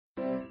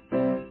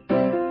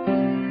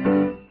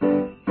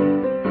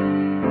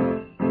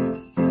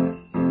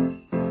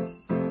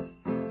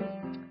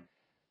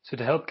So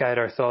to help guide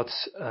our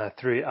thoughts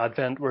through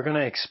Advent, we're going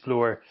to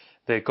explore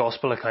the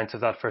Gospel accounts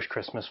of that first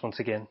Christmas once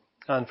again.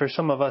 And for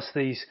some of us,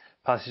 these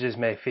passages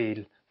may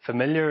feel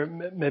familiar,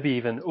 maybe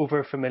even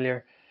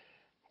over-familiar.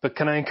 But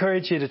can I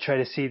encourage you to try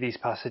to see these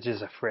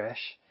passages afresh?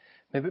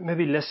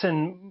 Maybe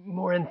listen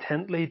more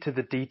intently to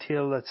the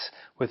detail that's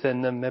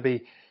within them.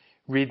 Maybe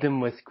read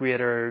them with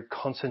greater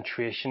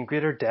concentration,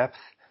 greater depth.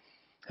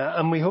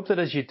 And we hope that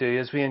as you do,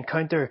 as we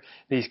encounter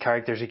these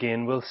characters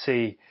again, we'll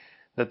see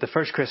that the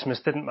first Christmas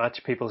didn't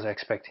match people's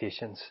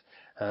expectations,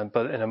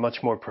 but in a much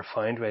more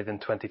profound way than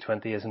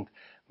 2020 isn't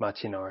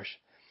matching ours.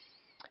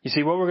 You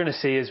see, what we're going to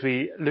see as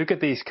we look at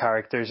these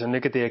characters and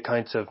look at the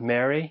accounts of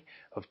Mary,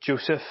 of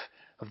Joseph,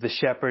 of the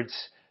shepherds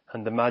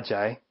and the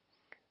Magi,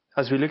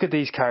 as we look at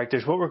these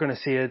characters, what we're going to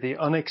see are the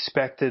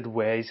unexpected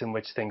ways in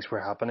which things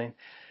were happening.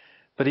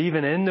 But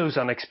even in those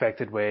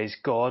unexpected ways,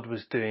 God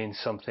was doing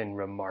something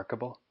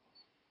remarkable.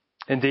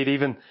 Indeed,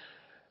 even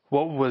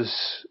what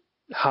was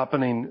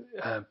happening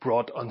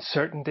brought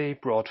uncertainty,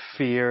 brought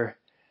fear,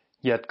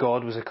 yet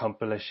God was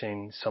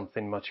accomplishing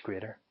something much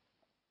greater.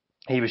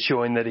 He was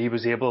showing that he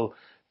was able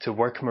to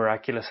work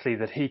miraculously,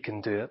 that he can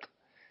do it.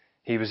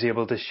 He was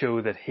able to show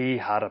that he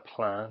had a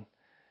plan.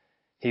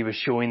 He was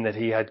showing that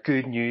he had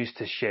good news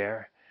to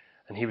share,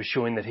 and he was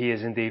showing that he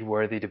is indeed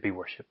worthy to be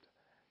worshipped.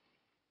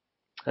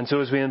 And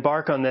so as we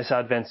embark on this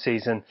Advent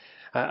season,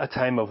 a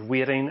time of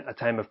waiting, a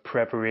time of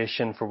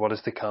preparation for what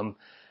is to come,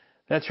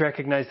 let's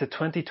recognize that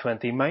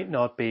 2020 might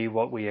not be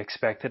what we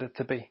expected it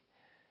to be.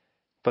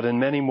 But in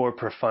many more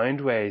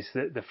profound ways,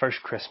 the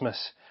first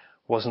Christmas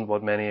wasn't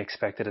what many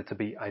expected it to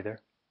be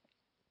either.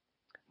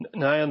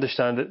 Now I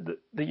understand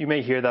that you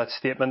may hear that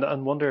statement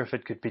and wonder if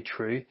it could be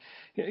true.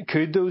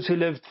 Could those who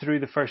lived through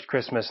the first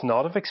Christmas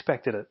not have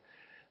expected it?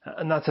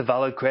 And that's a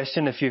valid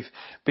question. If you've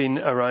been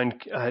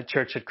around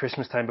church at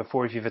Christmas time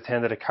before, if you've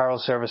attended a carol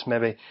service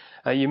maybe,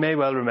 you may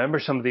well remember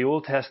some of the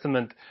Old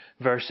Testament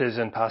verses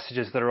and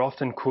passages that are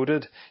often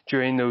quoted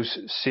during those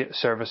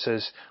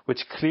services,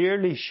 which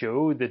clearly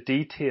show the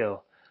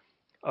detail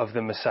of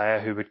the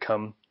Messiah who would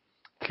come,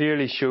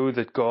 clearly show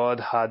that God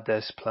had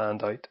this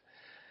planned out.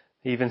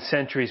 Even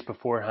centuries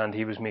beforehand,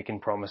 he was making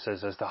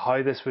promises as to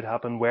how this would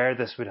happen, where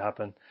this would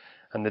happen,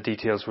 and the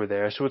details were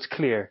there. So it's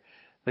clear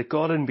that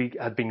God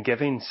had been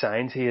giving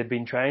signs. He had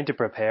been trying to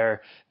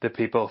prepare the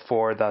people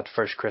for that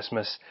first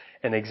Christmas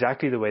in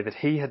exactly the way that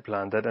he had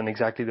planned it and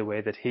exactly the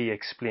way that he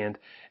explained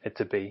it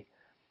to be.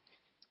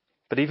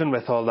 But even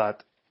with all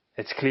that,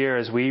 it's clear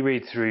as we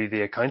read through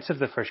the accounts of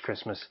the first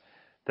Christmas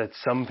that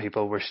some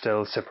people were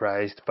still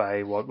surprised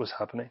by what was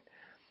happening.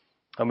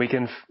 And we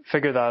can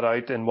figure that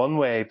out in one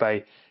way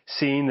by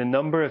seeing the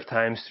number of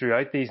times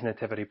throughout these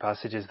nativity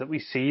passages that we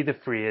see the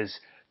phrase,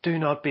 "Do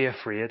not be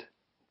afraid,"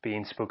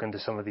 being spoken to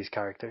some of these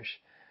characters.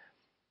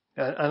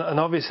 And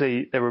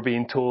obviously they were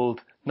being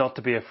told not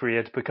to be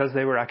afraid because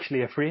they were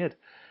actually afraid.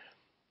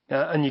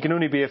 And you can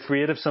only be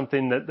afraid of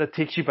something that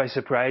takes you by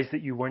surprise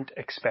that you weren't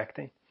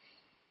expecting.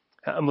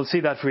 And we'll see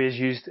that phrase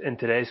used in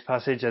today's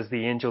passage as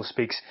the angel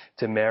speaks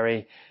to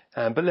Mary.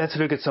 But let's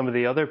look at some of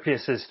the other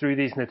places through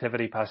these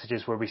nativity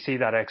passages where we see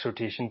that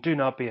exhortation, do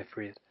not be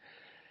afraid.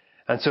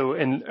 And so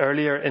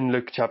earlier in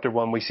Luke chapter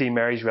 1, we see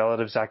Mary's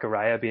relative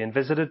Zachariah being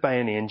visited by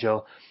an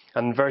angel.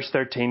 And in verse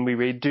 13 we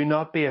read, "Do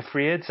not be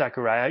afraid,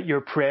 Zachariah,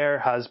 your prayer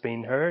has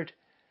been heard."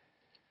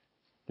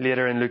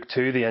 Later in Luke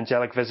 2, the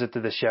angelic visit to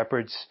the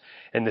shepherds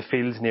in the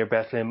fields near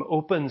Bethlehem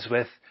opens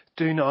with,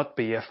 "Do not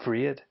be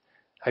afraid.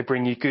 I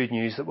bring you good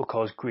news that will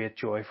cause great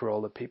joy for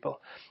all the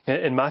people."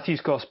 In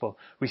Matthew's Gospel,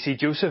 we see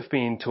Joseph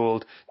being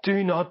told,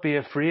 "Do not be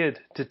afraid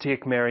to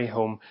take Mary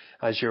home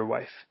as your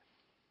wife."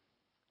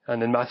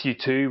 And in Matthew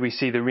 2, we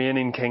see the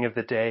reigning king of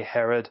the day,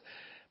 Herod,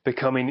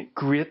 becoming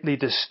greatly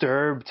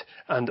disturbed,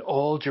 and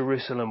all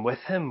Jerusalem with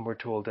him, we're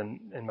told in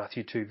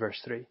Matthew 2,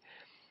 verse 3.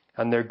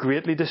 And they're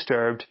greatly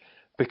disturbed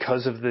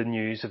because of the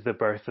news of the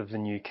birth of the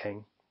new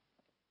king.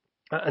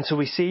 And so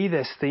we see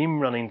this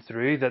theme running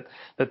through that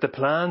the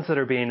plans that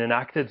are being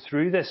enacted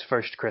through this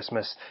first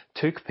Christmas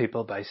took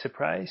people by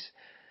surprise.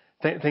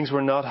 Things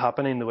were not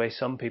happening the way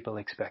some people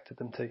expected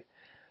them to.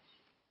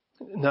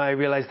 Now I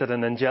realise that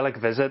an angelic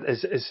visit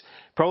is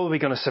probably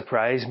going to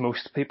surprise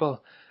most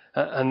people.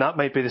 And that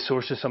might be the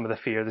source of some of the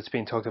fear that's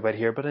being talked about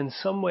here. But in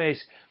some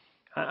ways,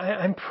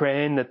 I'm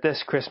praying that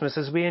this Christmas,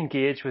 as we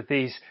engage with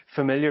these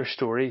familiar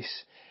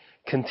stories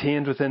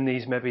contained within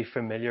these maybe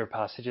familiar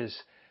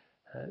passages,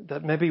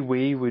 that maybe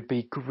we would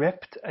be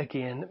gripped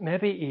again,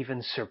 maybe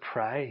even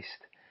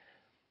surprised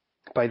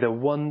by the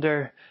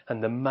wonder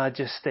and the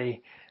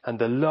majesty and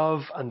the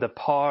love and the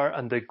power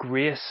and the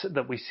grace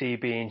that we see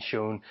being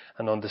shown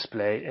and on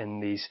display in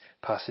these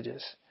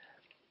passages.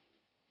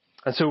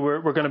 And so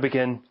we're going to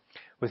begin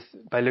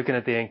by looking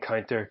at the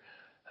encounter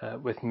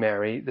with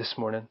Mary this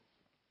morning.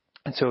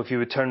 And so if you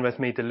would turn with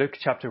me to Luke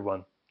chapter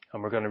 1,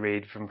 and we're going to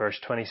read from verse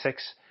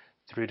 26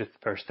 through to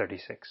verse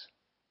 36.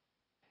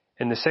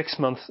 In the 6th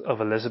month of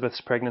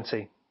Elizabeth's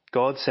pregnancy,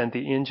 God sent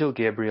the angel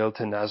Gabriel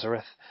to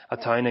Nazareth, a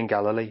town in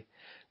Galilee,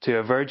 to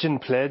a virgin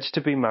pledged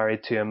to be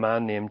married to a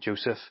man named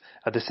Joseph,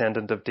 a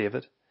descendant of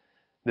David.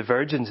 The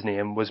virgin's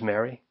name was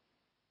Mary.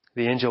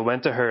 The angel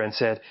went to her and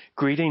said,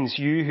 "Greetings,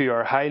 you who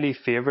are highly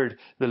favored,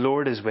 the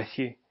Lord is with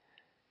you."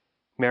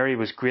 Mary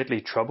was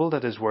greatly troubled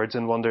at his words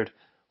and wondered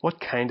what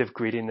kind of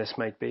greeting this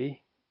might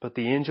be. But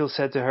the angel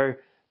said to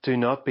her, "Do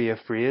not be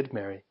afraid,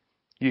 Mary.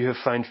 You have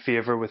found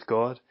favor with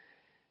God.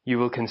 You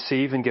will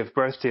conceive and give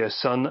birth to a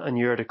son, and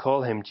you are to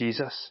call him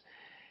Jesus.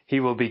 He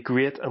will be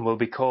great and will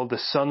be called the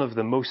Son of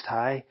the Most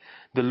High.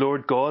 The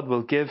Lord God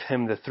will give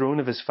him the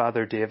throne of his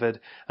father David,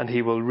 and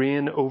he will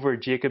reign over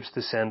Jacob's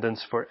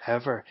descendants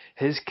forever.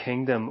 His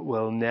kingdom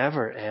will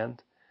never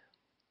end."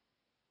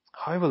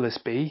 "How will this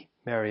be?"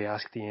 Mary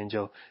asked the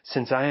angel,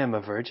 "since I am a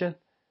virgin?"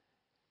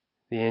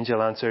 The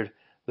angel answered,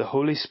 "The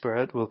Holy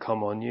Spirit will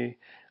come on you,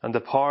 and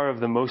the power of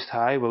the Most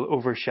High will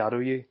overshadow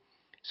you.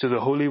 So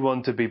the Holy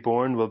One to be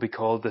born will be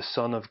called the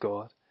Son of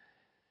God.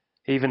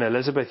 Even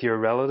Elizabeth, your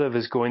relative,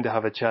 is going to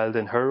have a child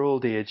in her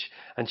old age,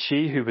 and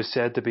she who was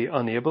said to be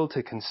unable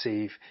to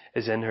conceive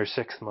is in her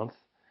 6th month.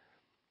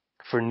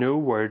 For no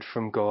word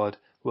from God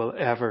will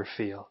ever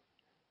fail."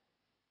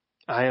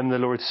 "I am the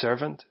Lord's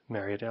servant,"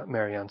 Mary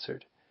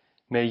answered.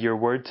 "May your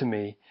word to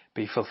me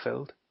be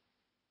fulfilled."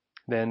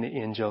 Then the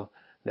angel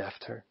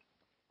left her.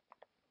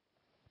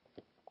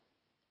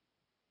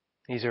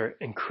 These are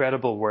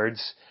incredible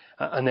words,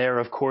 and they are,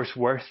 of course,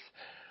 worth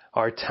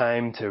our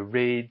time to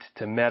read,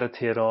 to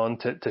meditate on,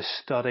 to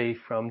study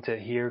from, to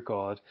hear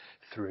God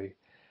through.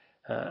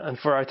 And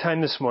for our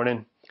time this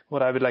morning,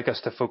 what I would like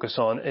us to focus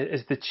on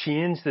is the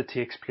change that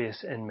takes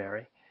place in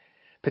Mary,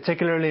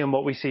 particularly in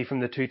what we see from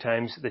the 2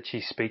 times that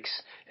she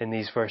speaks in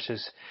these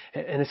verses.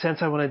 In a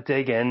sense, I want to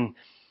dig in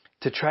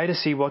to try to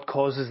see what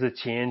causes the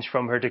change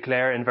from her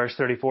declare in verse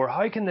 34,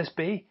 "How can this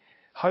be?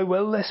 How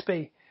will this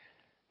be?"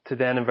 to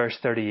then in verse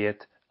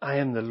 38, "I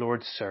am the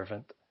Lord's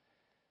servant.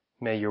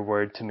 May your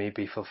word to me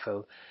be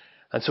fulfilled."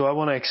 And so I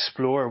want to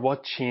explore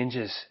what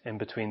changes in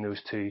between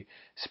those 2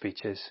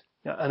 speeches.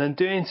 And in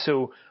doing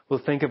so, we'll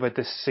think about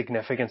the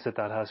significance that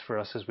has for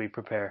us as we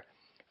prepare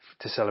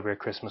to celebrate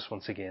Christmas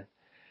once again.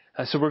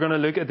 So we're going to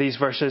look at these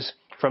verses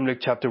from Luke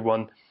chapter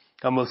 1,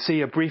 and we'll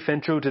see a brief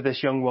intro to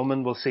this young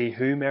woman. We'll see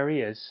who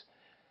Mary is,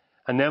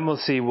 and then we'll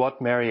see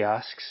what Mary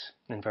asks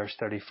in verse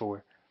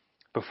 34,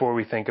 before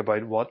we think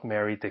about what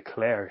Mary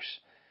declares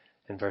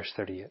in verse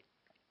 38.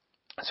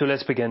 So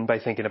let's begin by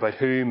thinking about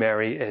who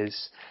Mary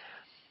is.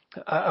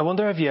 I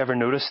wonder if you ever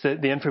noticed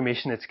the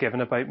information that's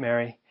given about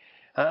Mary,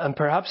 and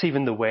perhaps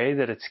even the way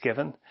that it's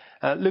given.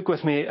 Look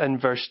with me in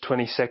verse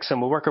 26, and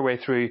we'll work our way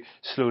through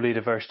slowly to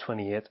verse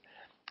 28.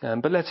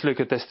 But let's look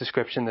at this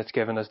description that's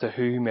given as to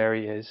who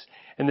Mary is.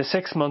 In the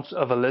 6 months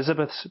of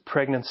Elizabeth's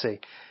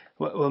pregnancy.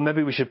 Well,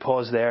 maybe we should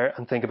pause there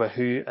and think about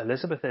who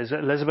Elizabeth is.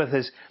 Elizabeth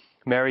is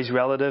Mary's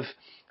relative,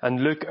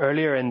 and Luke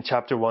earlier in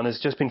chapter 1 has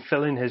just been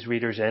filling his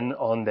readers in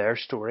on their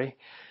story.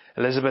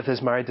 Elizabeth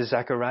is married to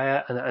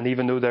Zechariah, and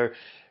even though they're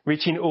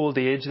reaching old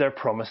age, they're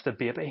promised a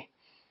baby.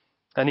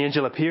 An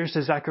angel appears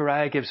to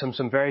Zechariah, gives him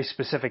some very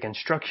specific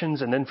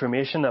instructions and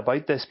information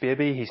about this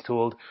baby. He's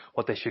told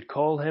what they should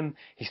call him.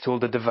 He's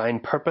told the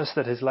divine purpose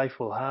that his life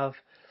will have.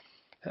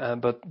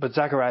 But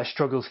Zechariah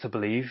struggles to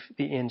believe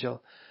the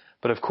angel.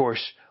 But of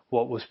course,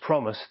 what was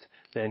promised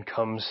then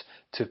comes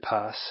to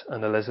pass,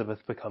 and Elizabeth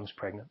becomes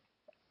pregnant.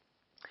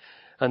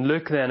 And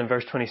Luke then in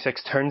verse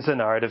 26 turns the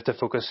narrative to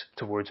focus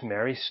towards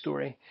Mary's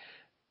story.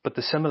 But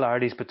the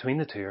similarities between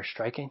the 2 are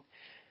striking.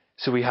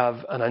 So we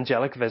have an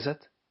angelic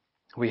visit.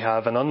 We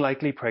have an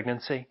unlikely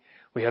pregnancy.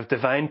 We have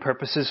divine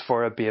purposes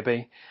for a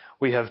baby.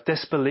 We have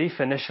disbelief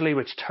initially,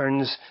 which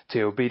turns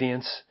to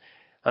obedience.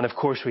 And of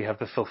course, we have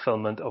the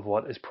fulfillment of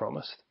what is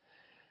promised.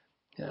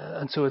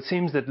 And so it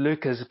seems that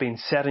Luke has been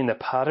setting the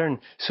pattern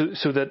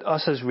so that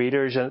us as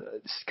readers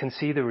can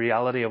see the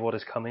reality of what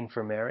is coming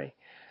for Mary.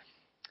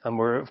 And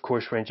we're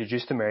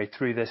introduced to Mary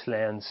through this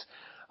lens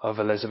of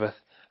Elizabeth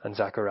and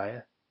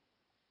Zechariah.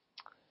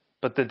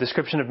 But the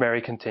description of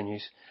Mary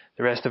continues.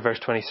 The rest of verse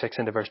 26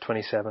 into verse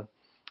 27.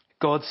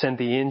 "God sent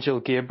the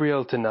angel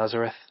Gabriel to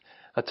Nazareth,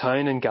 a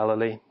town in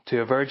Galilee,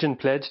 to a virgin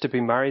pledged to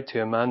be married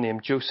to a man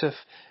named Joseph,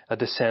 a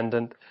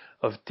descendant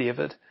of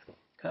David."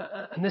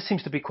 And this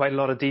seems to be quite a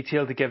lot of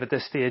detail to give at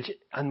this stage,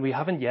 and we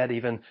haven't yet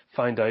even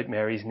found out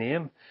Mary's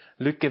name.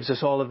 Luke gives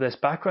us all of this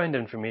background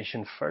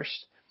information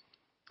first.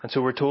 And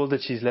so we're told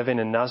that she's living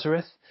in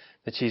Nazareth,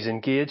 that she's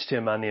engaged to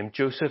a man named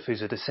Joseph,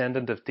 who's a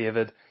descendant of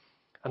David.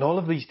 And all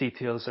of these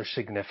details are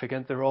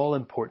significant. They're all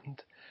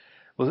important.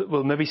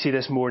 We'll maybe see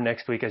this more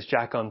next week as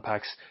Jack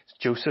unpacks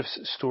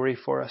Joseph's story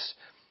for us.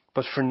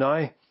 But for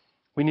now,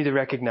 we need to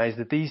recognize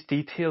that these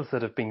details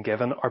that have been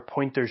given are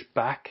pointers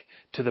back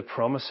to the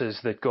promises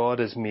that God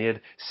has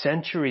made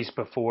centuries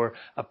before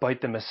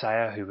about the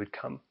Messiah who would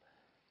come.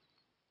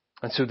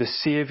 And so the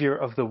Saviour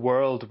of the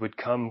world would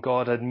come.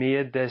 God had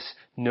made this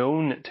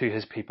known to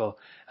his people,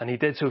 and he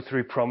did so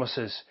through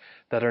promises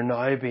that are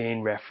now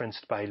being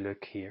referenced by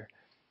Luke here.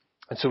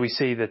 And so we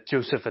see that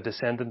Joseph, a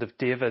descendant of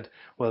David,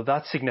 well,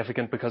 that's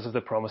significant because of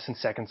the promise in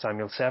 2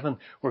 Samuel 7,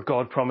 where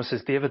God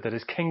promises David that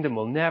his kingdom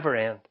will never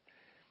end.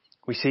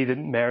 We see that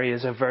Mary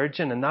is a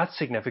virgin, and that's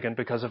significant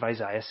because of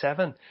Isaiah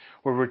 7,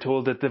 where we're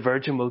told that the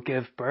virgin will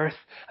give birth,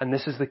 and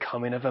this is the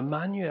coming of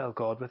Emmanuel,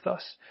 God with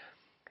us.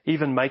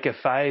 Even Micah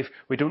 5,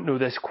 we don't know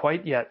this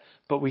quite yet,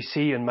 but we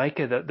see in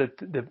Micah that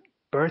the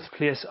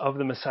birthplace of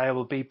the Messiah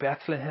will be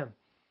Bethlehem.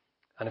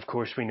 And of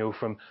course we know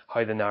from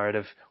how the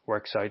narrative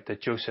works out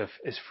that Joseph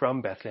is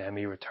from Bethlehem.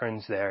 He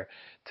returns there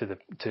to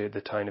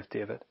the town of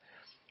David.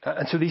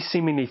 And so these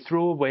seemingly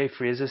throwaway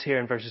phrases here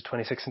in verses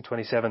 26 and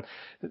 27,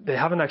 they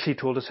haven't actually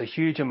told us a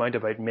huge amount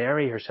about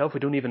Mary herself.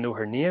 We don't even know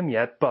her name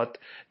yet, but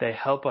they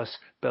help us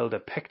build a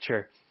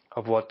picture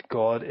of what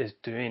God is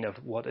doing, of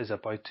what is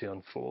about to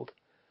unfold.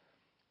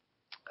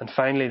 And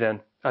finally then,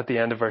 at the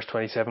end of verse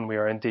 27, we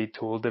are indeed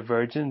told the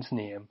virgin's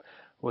name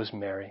was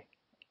Mary.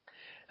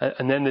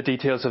 And then the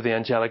details of the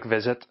angelic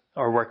visit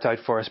are worked out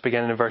for us,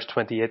 beginning in verse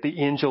 28. The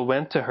angel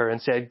went to her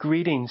and said,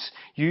 "Greetings,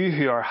 you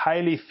who are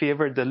highly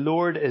favoured, the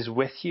Lord is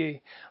with you."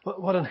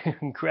 What an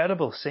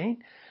incredible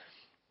scene.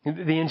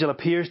 The angel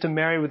appears to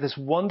Mary with this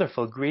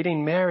wonderful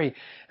greeting. Mary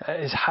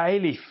is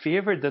highly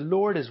favoured, the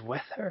Lord is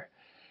with her.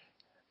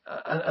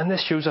 And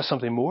this shows us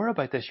something more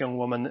about this young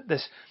woman.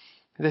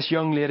 This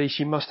young lady,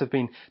 she must have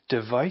been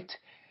devout,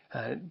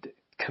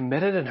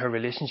 committed in her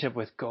relationship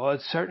with God,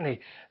 certainly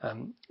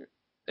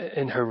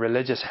in her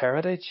religious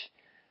heritage.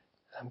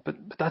 But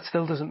that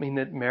still doesn't mean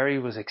that Mary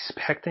was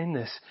expecting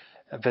this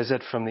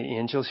visit from the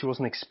angel. She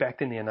wasn't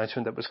expecting the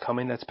announcement that was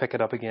coming. Let's pick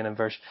it up again in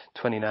verse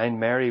 29.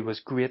 Mary was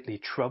greatly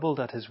troubled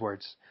at his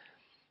words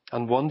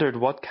and wondered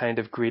what kind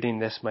of greeting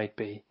this might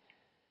be.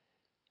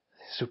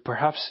 So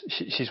perhaps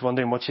she's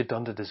wondering what she'd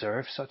done to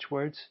deserve such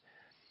words.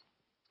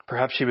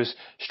 Perhaps she was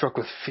struck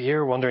with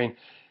fear, wondering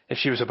if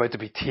she was about to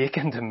be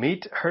taken to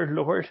meet her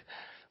Lord.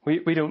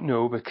 We don't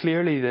know, but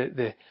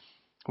clearly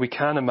we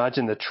can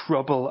imagine the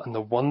trouble and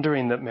the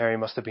wondering that Mary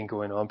must have been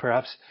going on.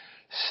 Perhaps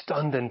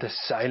stunned into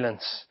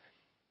silence,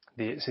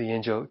 the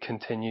angel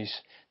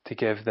continues to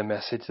give the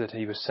message that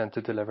he was sent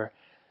to deliver.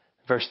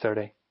 Verse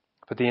 30.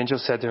 But the angel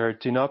said to her,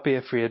 "Do not be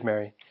afraid,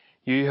 Mary.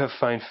 You have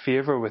found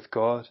favour with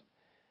God.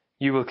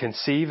 You will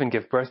conceive and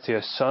give birth to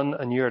a son,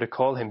 and you are to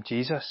call him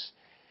Jesus.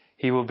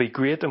 He will be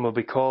great and will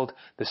be called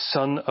the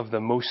Son of the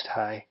Most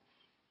High.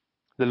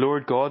 The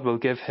Lord God will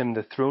give him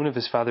the throne of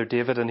his father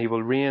David, and he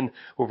will reign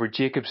over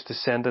Jacob's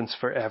descendants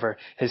forever.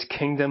 His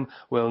kingdom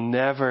will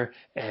never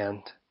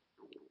end."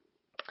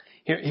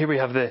 Here we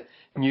have the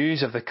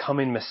news of the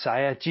coming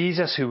Messiah,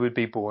 Jesus, who would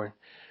be born.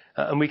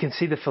 And we can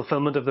see the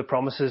fulfillment of the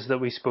promises that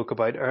we spoke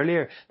about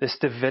earlier, this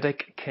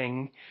Davidic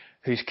king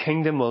whose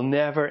kingdom will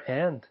never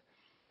end.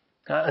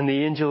 And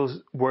the angel's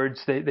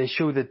words, they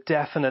show the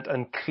definite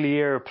and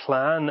clear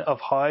plan of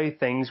how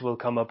things will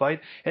come about.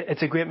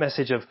 It's a great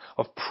message of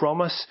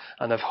promise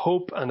and of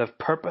hope and of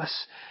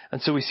purpose.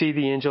 And so we see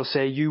the angel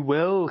say, "You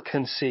will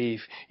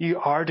conceive.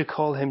 You are to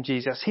call him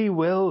Jesus. He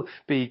will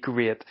be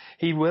great.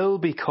 He will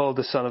be called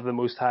the Son of the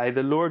Most High.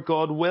 The Lord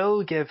God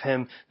will give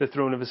him the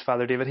throne of his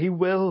father David. He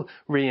will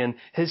reign.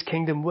 His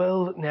kingdom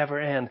will never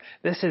end."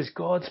 This is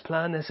God's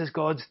plan. This is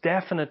God's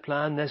definite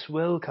plan. This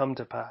will come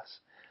to pass.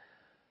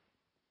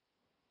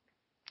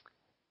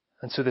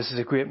 And so this is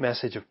a great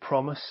message of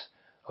promise,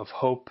 of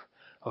hope,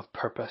 of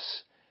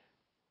purpose.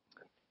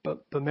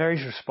 But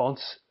Mary's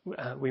response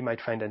we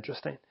might find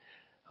interesting,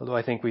 although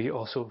I think we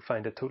also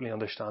find it totally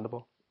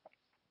understandable.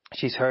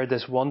 She's heard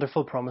this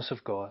wonderful promise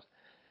of God,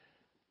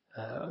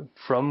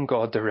 from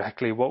God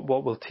directly, what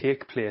will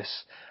take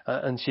place.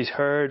 And she's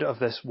heard of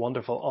this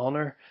wonderful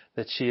honour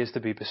that she is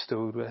to be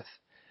bestowed with.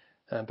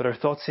 But her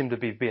thoughts seem to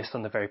be based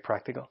on the very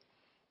practical.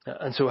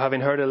 And so having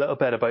heard a little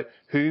bit about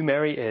who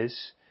Mary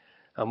is,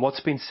 and what's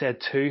been said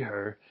to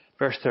her,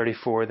 verse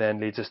 34 then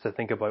leads us to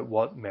think about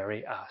what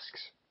Mary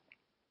asks.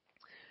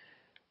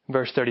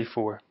 Verse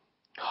 34,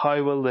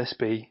 "How will this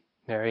be?"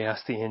 Mary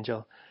asked the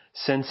angel,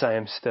 "since I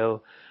am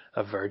still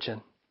a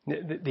virgin."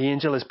 The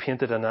angel has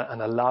painted an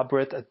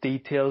elaborate, a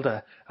detailed,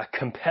 a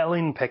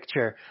compelling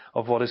picture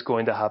of what is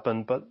going to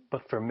happen.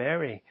 But for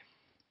Mary,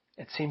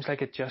 it seems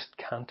like it just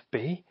can't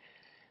be.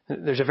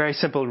 There's a very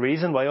simple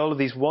reason why all of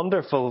these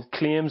wonderful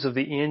claims of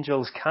the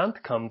angels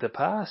can't come to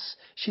pass.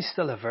 She's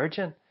still a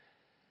virgin.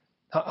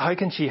 How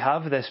can she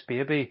have this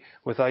baby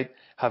without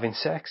having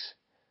sex?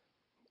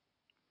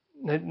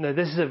 Now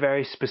this is a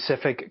very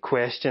specific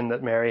question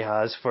that Mary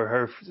has for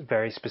her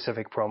very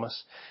specific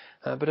promise.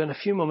 But in a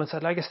few moments,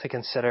 I'd like us to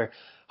consider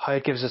how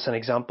it gives us an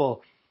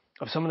example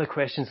of some of the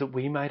questions that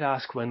we might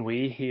ask when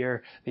we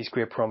hear these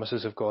great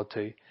promises of God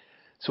too.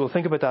 So we'll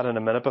think about that in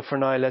a minute, but for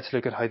now, let's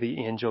look at how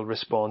the angel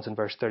responds in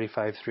verse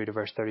 35 through to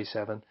verse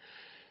 37.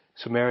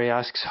 So Mary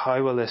asks,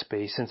 "How will this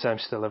be, since I'm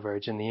still a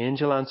virgin?" The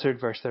angel answered,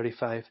 verse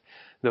 35,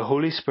 "The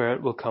Holy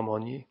Spirit will come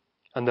on you,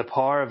 and the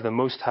power of the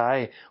Most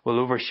High will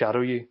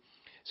overshadow you.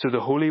 So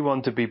the Holy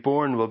One to be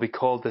born will be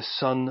called the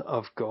Son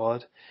of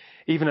God.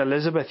 Even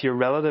Elizabeth, your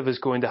relative, is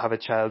going to have a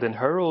child in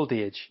her old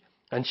age,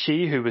 and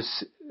she who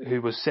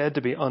was said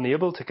to be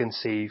unable to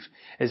conceive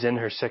is in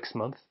her 6th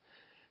month.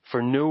 For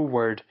no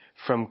word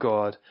from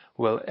God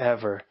will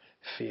ever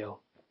fail."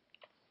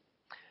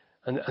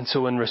 And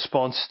so in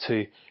response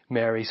to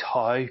Mary's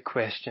how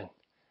question,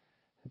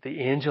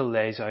 The angel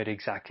lays out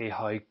exactly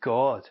how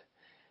God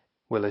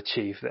will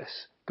achieve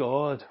this.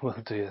 God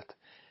will do it.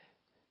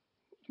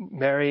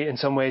 Mary, in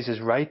some ways, is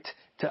right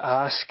to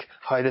ask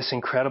how this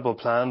incredible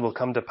plan will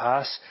come to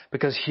pass,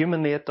 because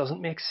humanly it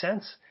doesn't make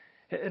sense.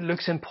 It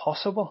looks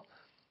impossible.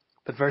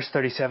 But verse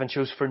 37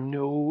 shows, for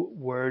no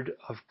word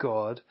of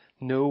God,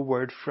 no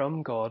word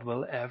from God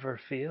will ever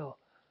fail.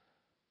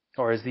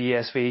 Or as the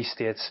ESV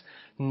states,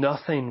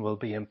 nothing will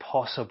be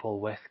impossible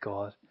with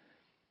God.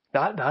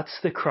 That's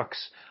the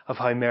crux of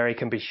how Mary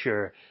can be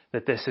sure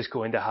that this is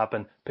going to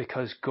happen,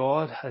 because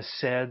God has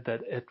said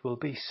that it will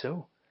be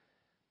so.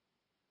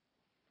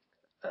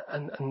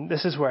 And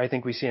this is where I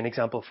think we see an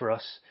example for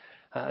us.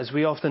 As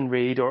we often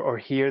read or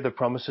hear the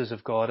promises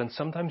of God, and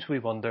sometimes we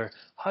wonder,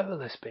 how will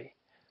this be?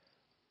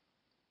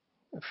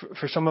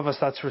 For some of us,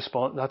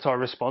 that's our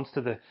response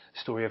to the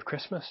story of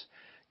Christmas.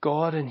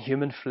 God in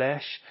human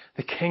flesh,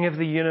 the King of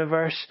the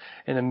universe,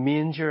 in a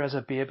manger as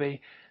a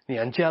baby, the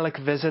angelic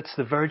visits,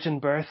 the virgin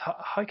birth.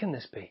 How can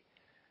this be?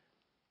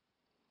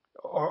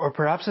 Or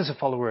perhaps as a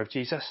follower of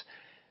Jesus,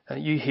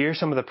 you hear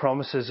some of the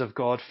promises of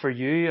God for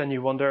you and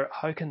you wonder,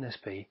 how can this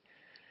be?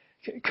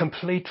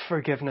 Complete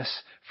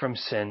forgiveness from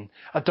sin,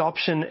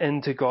 adoption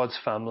into God's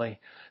family,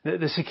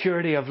 the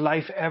security of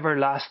life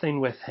everlasting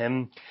with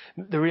Him,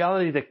 the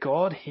reality that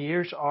God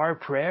hears our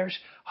prayers.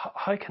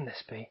 How can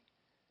this be?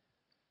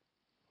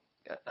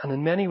 And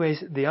in many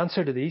ways, the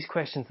answer to these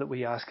questions that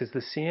we ask is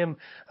the same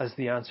as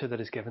the answer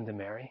that is given to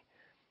Mary.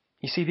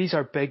 You see, these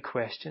are big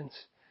questions,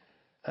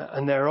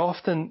 and they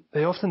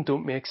often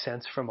don't make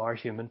sense from our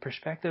human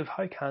perspective.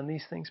 How can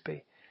these things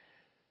be?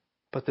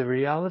 But the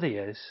reality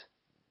is,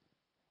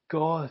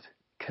 God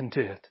can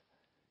do it.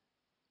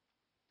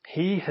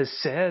 He has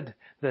said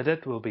that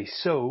it will be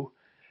so,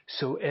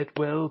 so it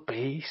will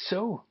be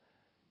so.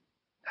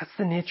 That's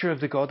the nature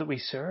of the God that we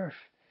serve.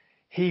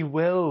 He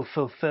will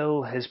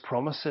fulfill His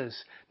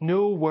promises.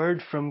 No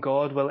word from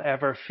God will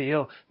ever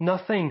fail.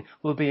 Nothing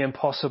will be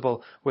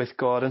impossible with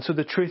God. And so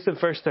the truth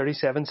of verse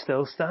 37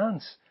 still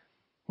stands.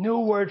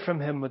 No word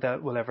from Him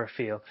will ever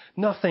fail.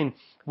 Nothing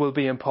will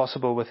be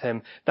impossible with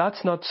Him.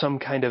 That's not some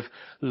kind of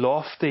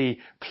lofty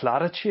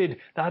platitude.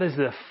 That is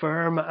the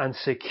firm and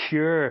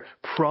secure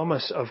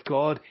promise of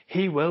God.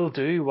 He will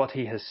do what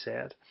He has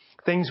said.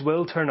 Things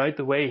will turn out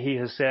the way He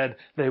has said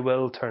they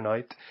will turn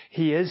out.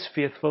 He is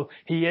faithful.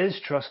 He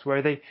is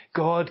trustworthy.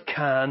 God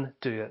can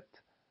do it.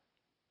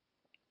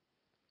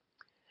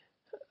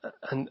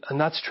 And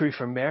that's true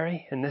for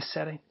Mary in this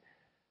setting.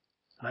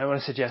 And I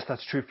want to suggest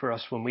that's true for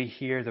us when we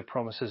hear the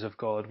promises of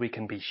God. We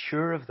can be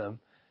sure of them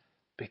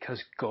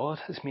because God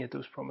has made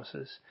those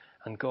promises.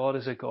 And God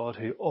is a God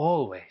who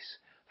always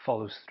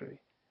follows through.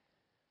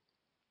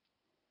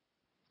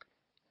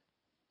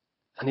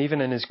 And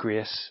even in His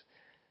grace,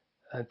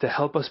 to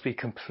help us be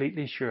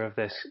completely sure of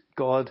this,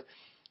 God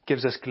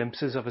gives us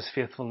glimpses of His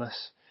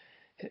faithfulness.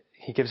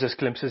 He gives us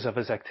glimpses of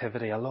His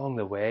activity along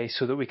the way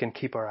so that we can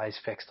keep our eyes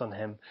fixed on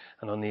Him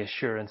and on the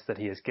assurance that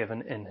He has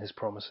given in His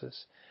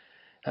promises.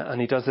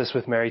 And He does this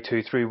with Mary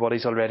too, through what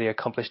He's already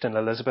accomplished in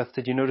Elizabeth.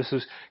 Did you notice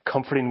those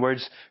comforting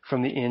words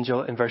from the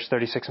angel in verse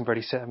 36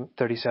 and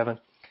 37?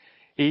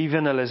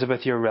 Even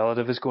Elizabeth, your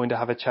relative, is going to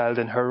have a child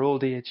in her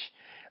old age,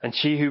 and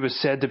she who was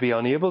said to be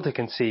unable to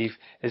conceive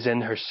is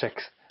in her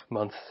 6th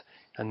month.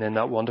 And then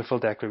that wonderful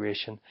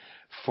declaration,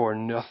 for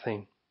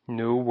nothing,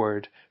 no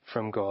word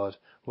from God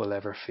will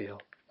ever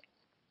fail.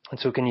 And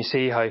so can you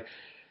see how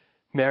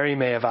Mary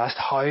may have asked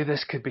how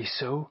this could be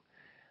so?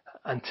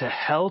 And to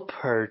help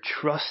her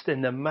trust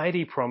in the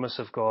mighty promise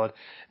of God,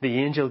 the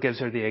angel gives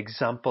her the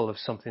example of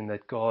something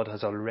that God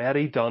has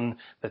already done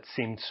that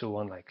seemed so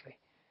unlikely.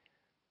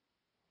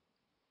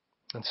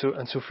 And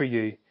so for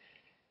you,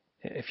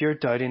 if you're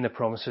doubting the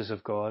promises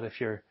of God, if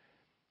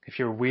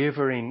you're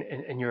wavering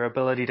in your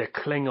ability to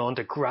cling on,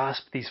 to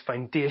grasp these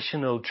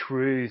foundational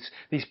truths,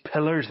 these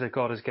pillars that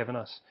God has given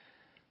us,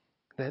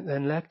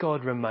 then let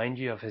God remind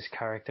you of His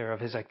character, of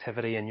His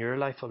activity in your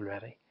life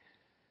already.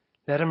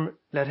 Let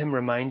him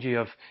remind you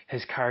of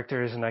His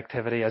characters and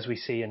activity as we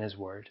see in His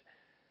Word.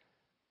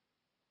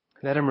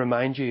 Let Him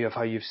remind you of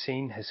how you've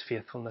seen His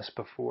faithfulness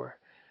before.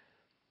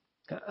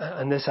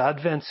 And this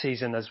Advent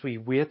season, as we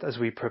wait, as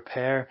we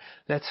prepare,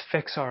 let's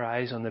fix our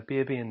eyes on the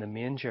baby in the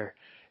manger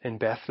in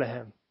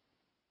Bethlehem.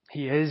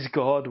 He is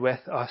God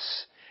with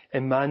us,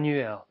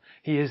 Emmanuel.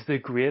 He is the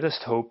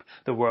greatest hope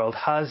the world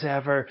has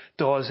ever,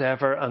 does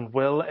ever, and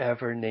will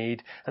ever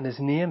need. And His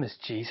name is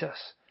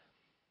Jesus.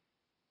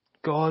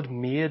 God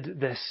made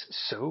this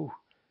so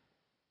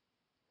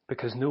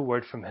because no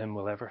word from Him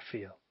will ever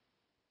fail.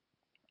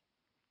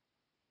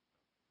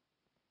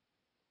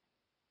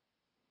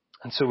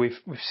 And so we've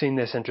seen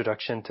this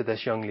introduction to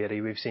this young lady.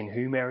 We've seen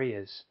who Mary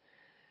is.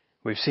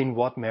 We've seen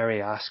what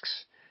Mary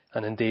asks,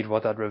 and indeed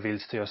what that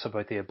reveals to us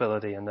about the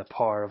ability and the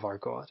power of our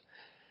God.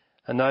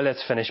 And now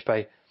let's finish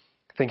by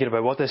thinking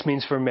about what this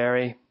means for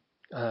Mary,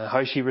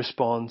 how she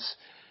responds,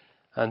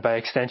 and by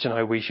extension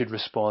how we should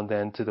respond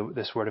then to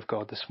this word of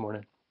God this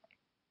morning.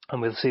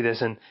 And we'll see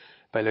this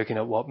by looking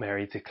at what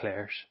Mary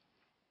declares.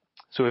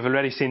 So we've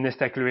already seen this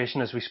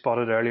declaration as we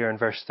spotted earlier in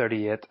verse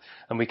 38,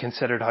 and we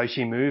considered how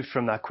she moved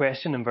from that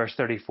question in verse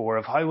 34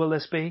 of how will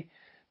this be,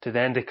 to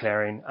then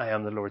declaring, I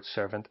am the Lord's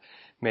servant,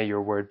 may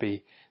your word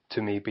be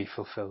to me be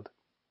fulfilled.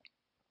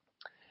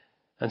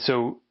 And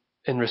so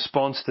in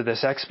response to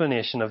this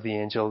explanation of the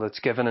angel that's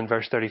given in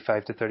verse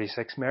 35 to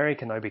 36, Mary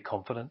can now be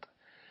confident.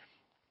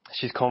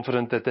 She's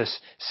confident that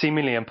this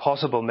seemingly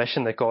impossible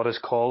mission that God has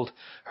called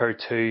her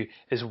to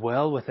is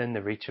well within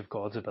the reach of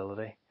God's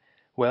ability,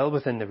 well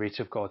within the reach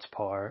of God's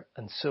power,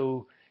 and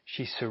so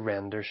she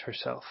surrenders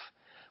herself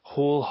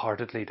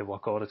wholeheartedly to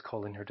what God is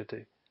calling her to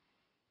do.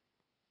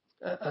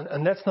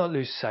 And let's not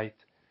lose sight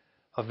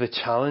of the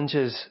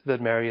challenges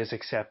that Mary is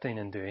accepting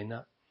in doing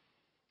that.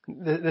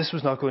 This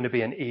was not going to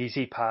be an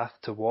easy path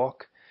to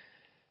walk.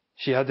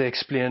 She had to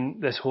explain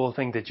this whole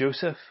thing to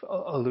Joseph,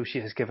 although she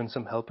has given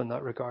some help in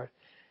that regard.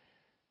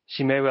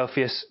 She may well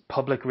face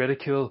public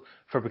ridicule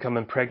for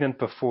becoming pregnant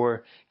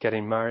before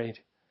getting married.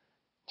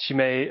 She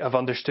may have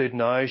understood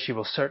now, she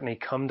will certainly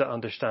come to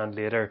understand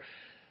later,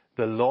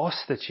 the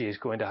loss that she is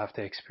going to have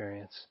to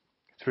experience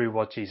through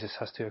what Jesus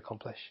has to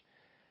accomplish.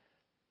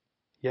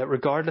 Yet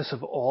regardless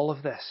of all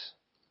of this,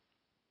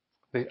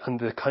 and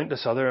the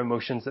countless other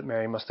emotions that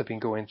Mary must have been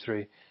going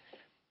through,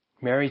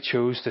 Mary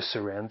chose to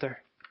surrender.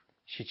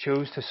 She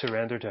chose to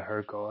surrender to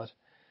her God.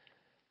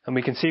 And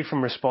we can see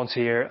from response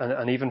here,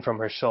 and even from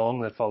her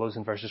song that follows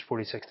in verses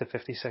 46 to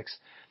 56,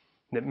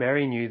 that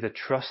Mary knew that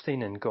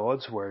trusting in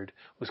God's word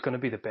was going to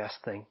be the best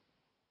thing.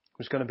 It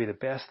was going to be the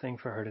best thing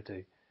for her to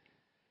do.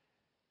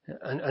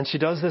 And she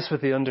does this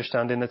with the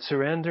understanding that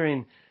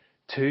surrendering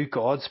to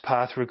God's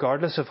path,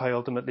 regardless of how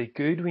ultimately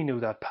good we know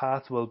that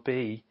path will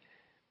be,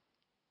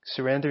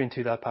 surrendering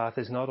to that path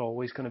is not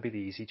always going to be the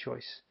easy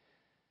choice.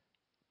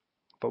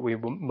 But we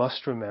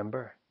must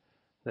remember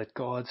that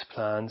God's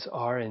plans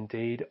are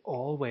indeed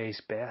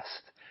always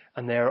best,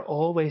 and they are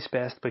always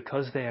best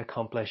because they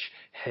accomplish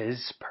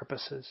His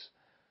purposes.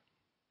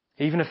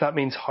 Even if that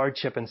means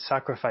hardship and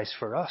sacrifice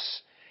for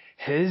us,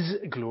 His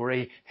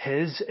glory,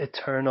 His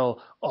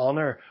eternal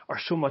honour are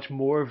so much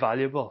more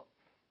valuable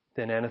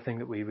than anything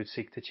that we would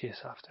seek to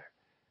chase after.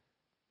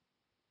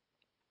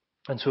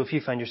 And so if you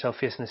find yourself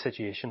facing a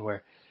situation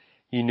where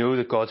you know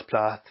that God's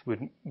path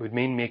would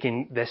mean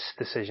making this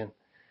decision,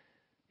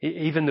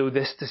 even though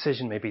this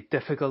decision may be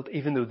difficult,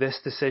 even though this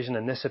decision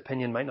and this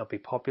opinion might not be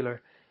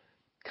popular,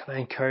 can I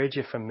encourage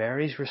you from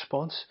Mary's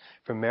response,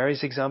 from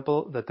Mary's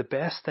example, that the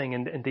best thing,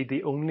 and indeed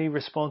the only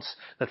response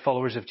that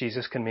followers of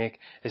Jesus can make,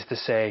 is to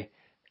say,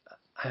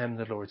 I am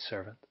the Lord's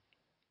servant.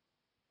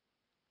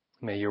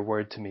 May your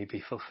word to me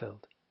be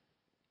fulfilled.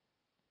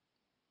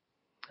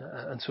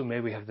 And so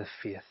may we have the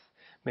faith,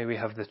 may we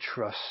have the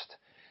trust,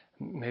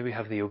 may we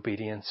have the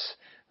obedience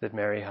that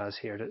Mary has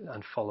here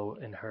and follow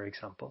in her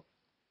example.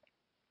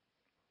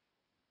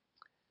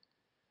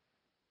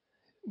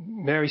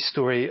 Mary's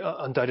story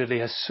undoubtedly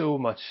has so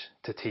much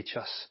to teach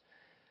us.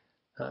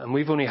 And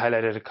we've only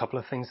highlighted a couple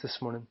of things this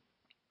morning.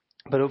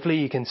 But hopefully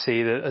you can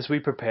see that as we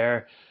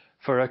prepare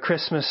for a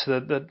Christmas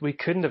that we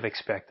couldn't have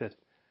expected,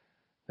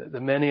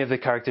 that many of the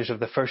characters of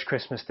the first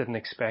Christmas didn't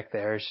expect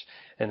theirs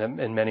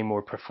in many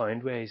more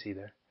profound ways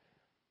either.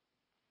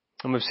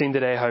 And we've seen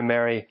today how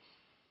Mary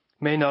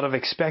may not have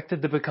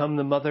expected to become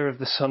the mother of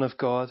the Son of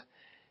God,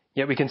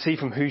 yet we can see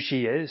from who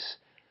she is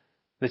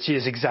that she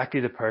is exactly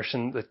the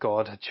person that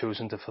God had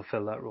chosen to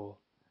fulfill that role.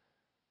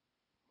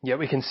 Yet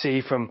we can see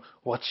from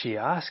what she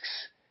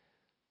asks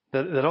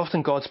that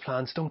often God's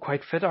plans don't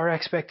quite fit our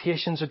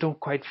expectations or don't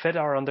quite fit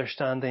our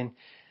understanding,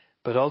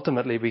 but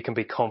ultimately we can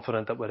be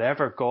confident that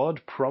whatever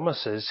God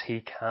promises,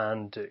 He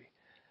can do.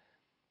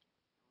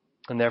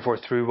 And therefore,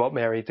 through what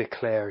Mary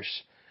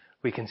declares,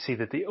 we can see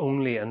that the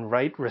only and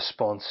right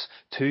response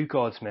to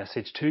God's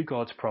message, to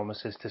God's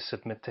promise, is to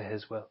submit to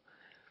His will,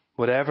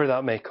 whatever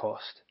that may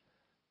cost.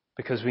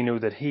 Because we know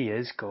that He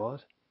is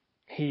God,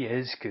 He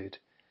is good,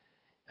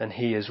 and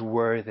He is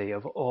worthy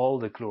of all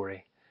the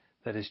glory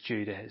that is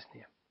due to His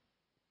name.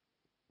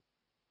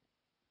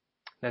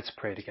 Let's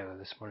pray together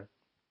this morning.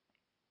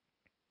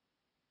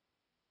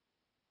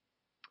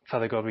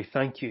 Father God, we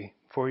thank You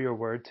for Your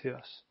word to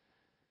us.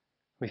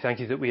 We thank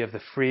You that we have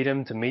the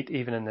freedom to meet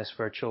even in this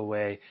virtual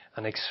way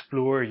and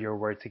explore Your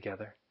word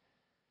together.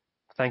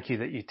 Thank You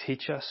that You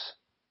teach us.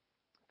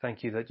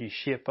 Thank You that You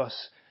shape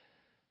us.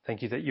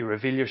 Thank You that You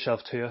reveal Yourself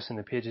to us in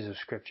the pages of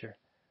Scripture.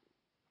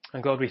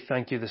 And God, we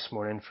thank You this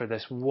morning for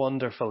this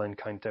wonderful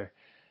encounter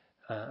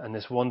and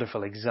this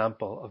wonderful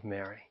example of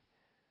Mary.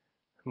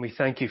 And we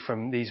thank You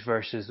from these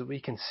verses that we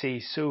can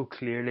see so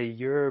clearly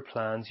Your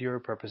plans, Your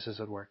purposes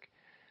at work.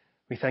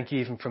 We thank You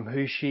even from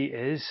who she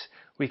is,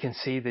 we can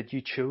see that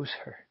You chose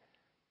her.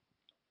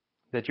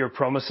 That Your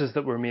promises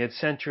that were made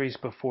centuries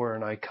before are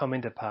now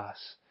coming to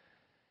pass.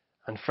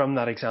 And from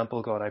that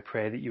example, God, I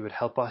pray that You would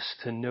help us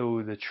to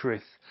know the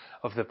truth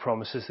of the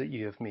promises that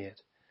You have made.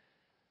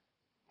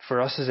 For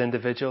us as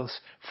individuals,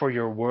 for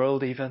Your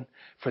world even,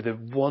 for the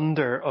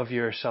wonder of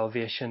Your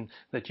salvation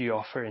that You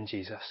offer in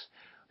Jesus.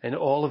 In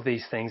all of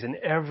these things, in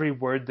every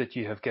word that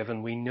You have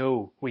given,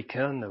 we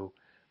can know,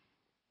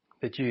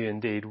 that You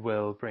indeed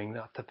will bring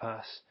that to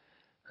pass.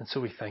 And so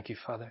we thank you,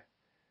 Father.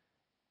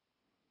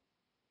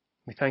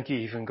 We thank you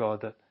even,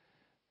 God, that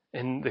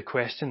in the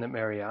question that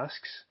Mary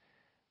asks,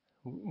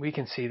 we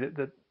can see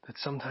that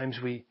sometimes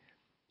we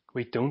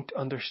don't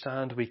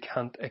understand, we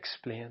can't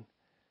explain.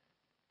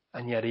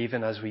 And yet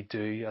even as we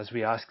do, as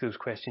we ask those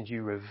questions,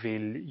 you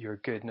reveal your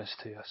goodness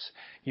to us.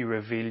 You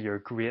reveal your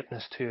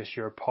greatness to us,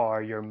 your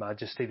power, your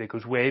majesty that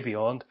goes way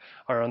beyond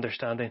our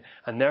understanding.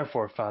 And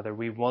therefore, Father,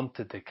 we want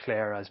to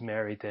declare, as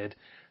Mary did,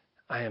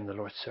 I am the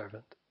Lord's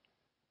servant.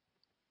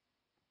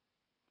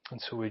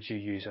 And so would you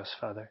use us,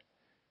 Father,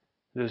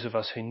 those of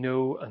us who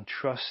know and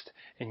trust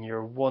in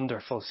your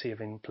wonderful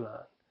saving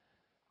plan.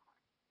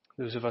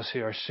 Those of us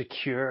who are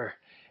secure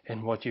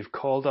in what you've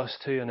called us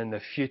to and in the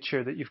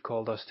future that you've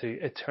called us to,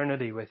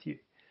 eternity with you.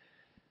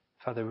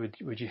 Father,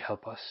 would you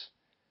help us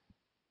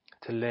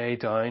to lay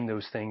down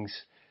those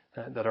things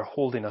that are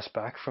holding us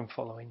back from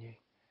following you.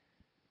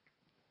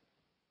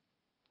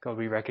 God,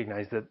 we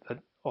recognize that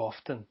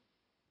often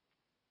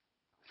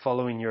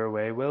following your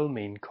way will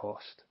mean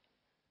cost.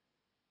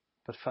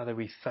 But Father,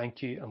 we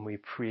thank you and we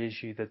praise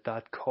you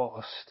that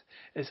cost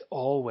is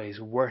always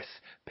worth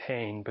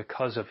paying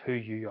because of who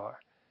you are,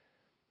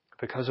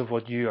 because of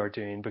what you are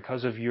doing,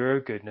 because of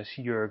your goodness,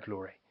 your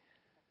glory.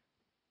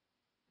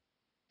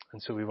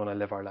 And so we want to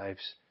live our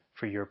lives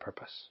for your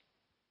purpose.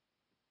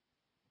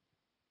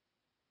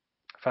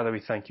 Father,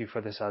 we thank you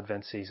for this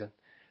Advent season.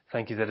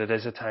 Thank you that it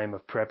is a time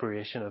of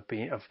preparation,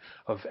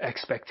 of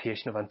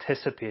expectation, of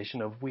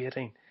anticipation, of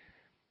waiting.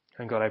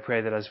 And God, I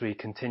pray that as we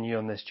continue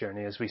on this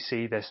journey, as we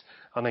see this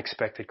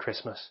unexpected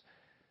Christmas,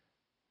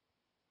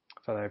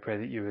 Father, I pray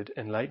that you would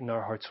enlighten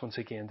our hearts once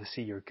again to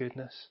see your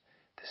goodness,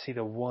 to see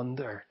the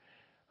wonder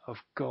of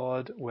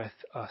God with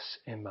us,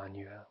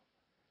 Emmanuel.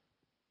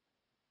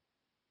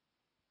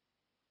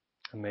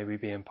 And may we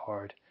be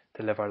empowered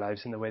to live our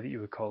lives in the way that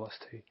you would call us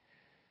to.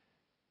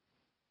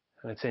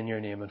 And it's in your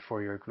name and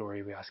for your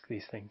glory we ask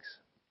these things.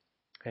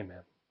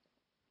 Amen.